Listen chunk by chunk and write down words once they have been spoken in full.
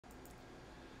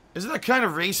Isn't that kind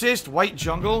of racist? White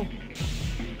jungle?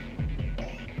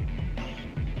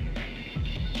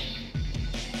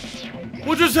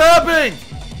 What just happened?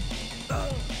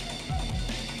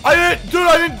 I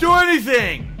didn't do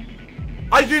anything.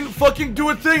 I didn't fucking do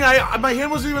a thing. My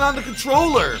hand wasn't even on the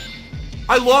controller.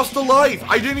 I lost a life.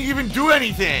 I didn't even do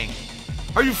anything.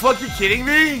 Are you fucking kidding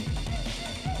me?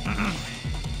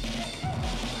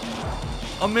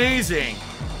 Amazing.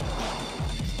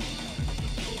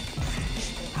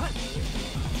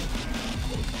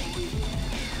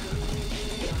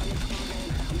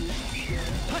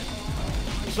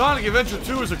 Sonic Adventure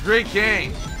 2 is a great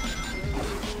game.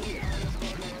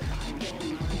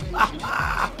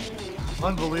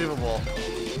 Unbelievable.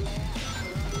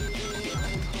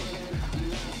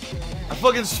 I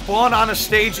fucking spawn on a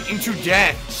stage into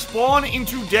death. Spawn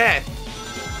into death.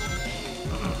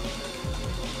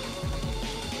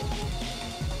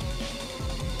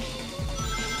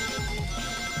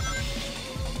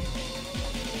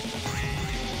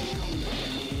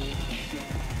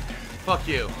 Fuck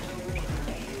you.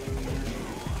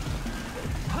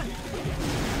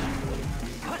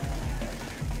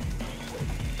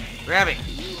 Grab it.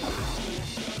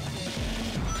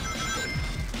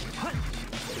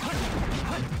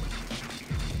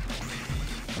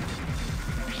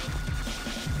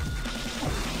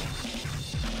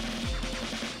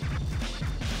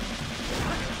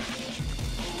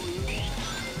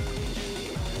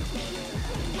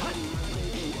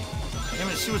 Let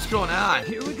me see what's going on.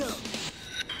 Here we go.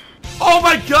 Oh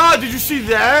my god, did you see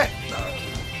that?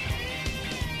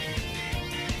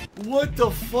 What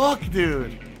the fuck,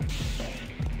 dude?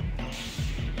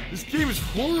 This game is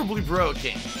horribly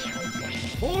broken.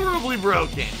 Horribly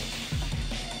broken.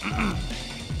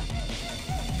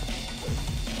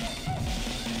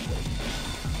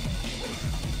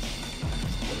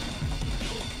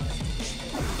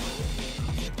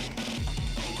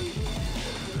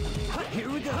 Here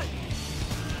we go.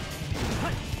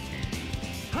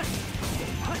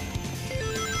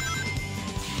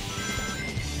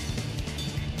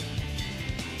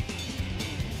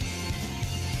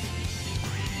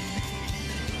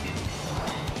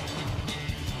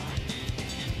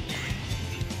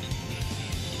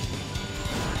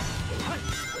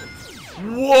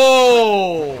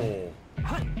 Whoa!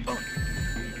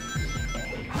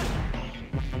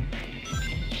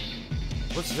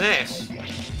 What's this?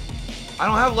 I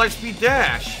don't have Lightspeed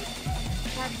Dash.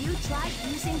 Have you tried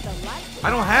using the light? I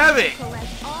don't have it. To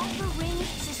collect all the rings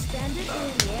suspended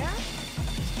in the air?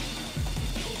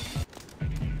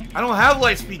 I don't have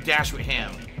Lightspeed Dash with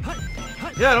him.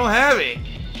 Yeah, I don't have it.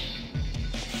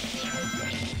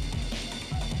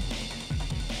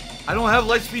 I don't have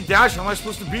Lightspeed Dash. How am I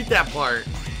supposed to beat that part?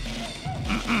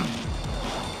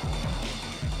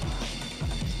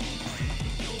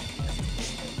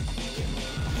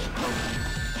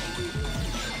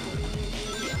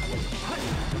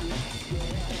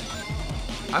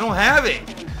 I don't have it.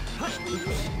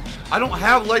 I don't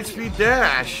have Lightspeed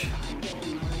Dash.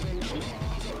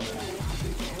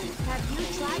 Have you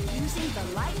tried using the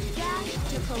light dash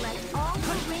to collect all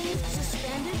the rings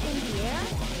suspended in the air?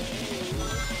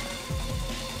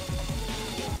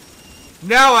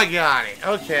 Now I got it.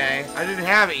 Okay. I didn't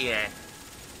have it yet.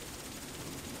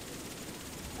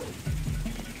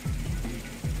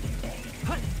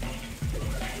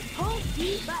 Hold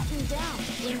B button down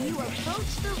when you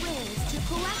approach the rings to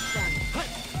collect them.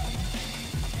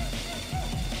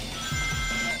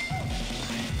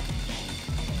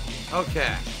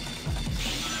 Okay.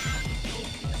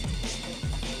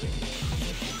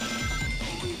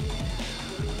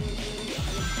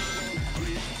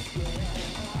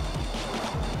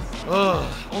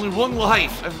 Ugh, only one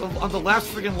life. On the last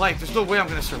friggin' life. There's no way I'm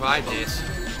gonna survive this.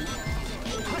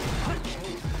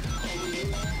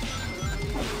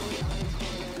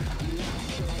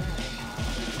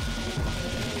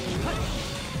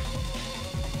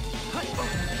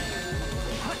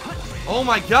 Oh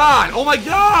my god! Oh my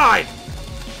god!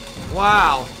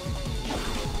 Wow.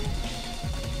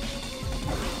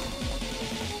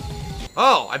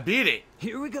 Oh, I beat it.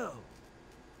 Here we go.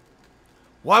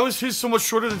 Why was his so much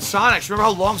shorter than Sonic's? Remember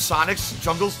how long Sonic's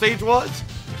jungle stage was?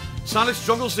 Sonic's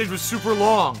jungle stage was super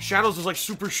long. Shadow's was like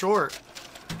super short.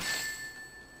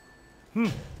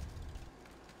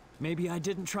 Maybe I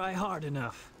didn't try hard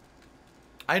enough.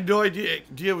 I had no idea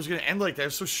it was gonna end like that. It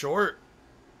was so short.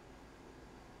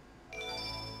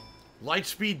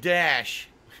 Lightspeed Dash.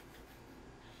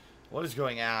 What is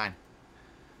going on?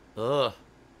 Ugh.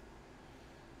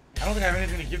 I don't think I have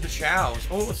anything to give the chows.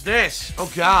 Oh, what's this?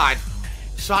 Oh god.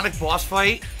 Sonic boss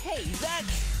fight? Hey,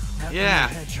 that's... That Yeah.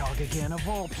 little hedgehog again, of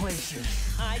all places.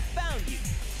 I found you.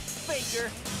 faker.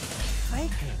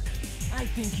 Faker? I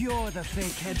think you're the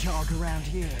fake hedgehog around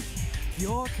here.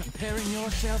 You're comparing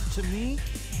yourself to me?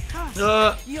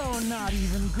 Huh. You're not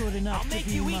even good enough I'll to make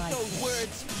be you eat my those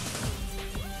words.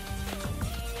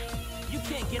 You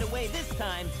can't get away this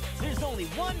time. There's only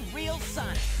one real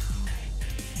Sonic.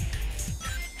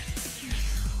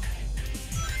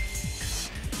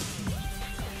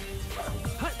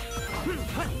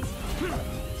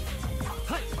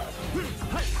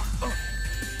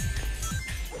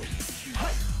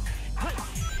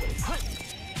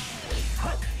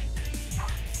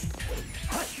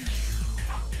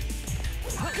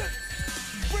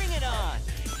 Bring it on.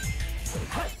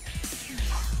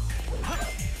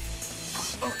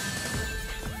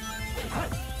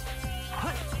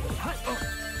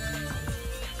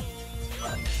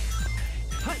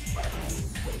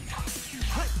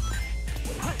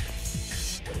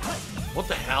 What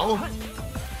the hell?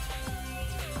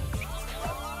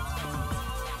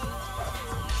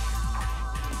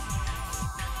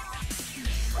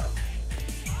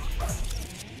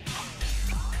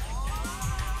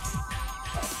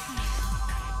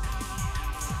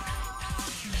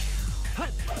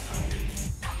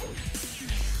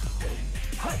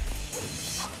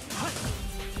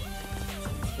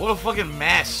 What a fucking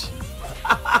mess.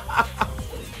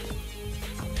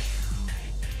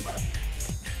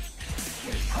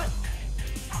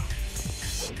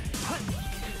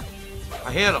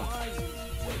 I hit him.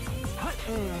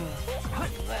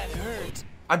 That hurt.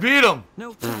 I beat him.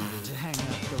 No time to hang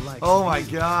up the lights. Oh my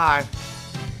god.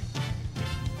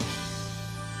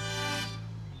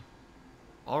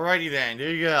 Alrighty then,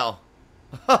 there you go.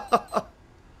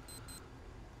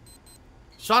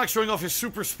 Sonic showing off his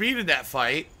super speed in that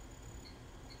fight.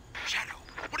 Shadow,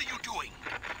 what are you doing?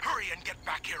 Hurry and get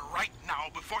back here right now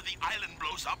before the island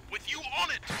blows up with you on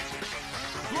it!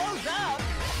 Blows up?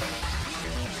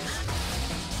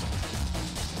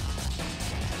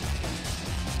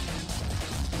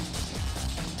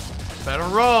 Better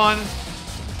run.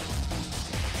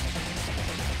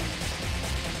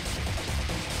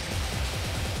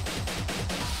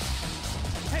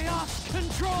 Chaos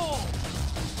control!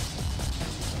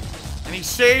 And he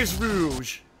saves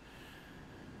Rouge.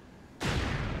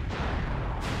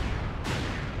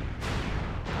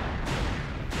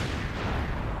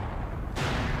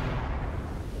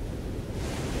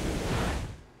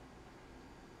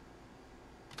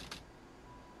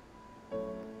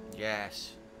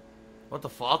 Yes. What the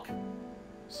fuck?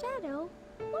 Shadow,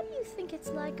 what do you think it's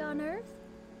like on Earth?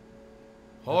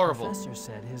 Horrible. The professor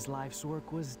said his life's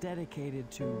work was dedicated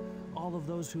to all of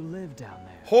those who live down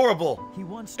there. Horrible. He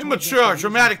once told Immature, us the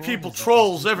dramatic reason for people, his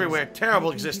trolls efforts everywhere. was Terrible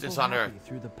making existence people on Earth. happy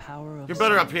through the power of You're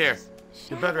better up here. science.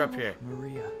 You're better up here.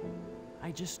 Maria,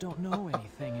 I just don't know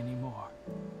anything anymore.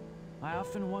 I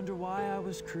often wonder why I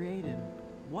was created,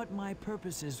 what my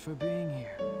purpose is for being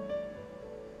here.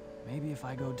 Maybe if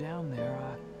I go down there,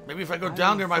 Maybe if I go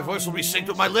down there, my voice will be synced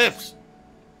with my lips.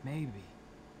 maybe.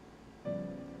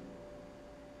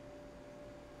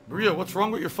 Maria, what's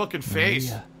wrong with your fucking face?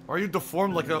 Maria. Why are you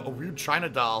deformed like a weird China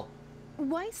doll?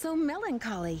 Why so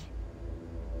melancholy?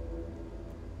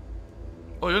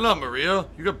 Oh, you're not Maria.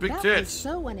 You got big That was tits.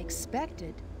 so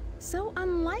unexpected. So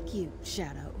unlike you,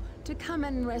 Shadow, to come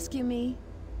and rescue me.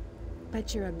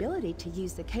 But your ability to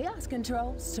use the chaos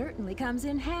control certainly comes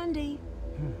in handy.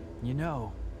 You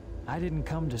know, I didn't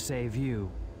come to save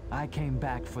you. I came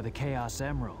back for the Chaos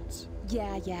Emeralds.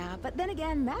 Yeah, but then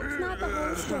again, that's not the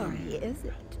whole story, is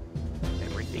it?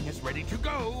 Everything is ready to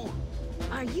go!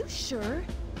 Are you sure?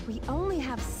 We only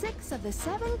have 6 of the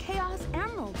 7 Chaos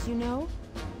Emeralds, you know?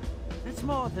 It's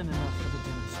more than enough for the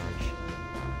demonstration.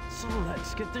 So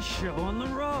let's get the show on the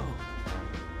road.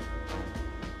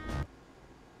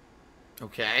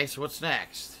 Okay, so what's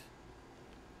next?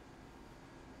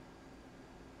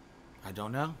 I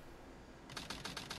don't know.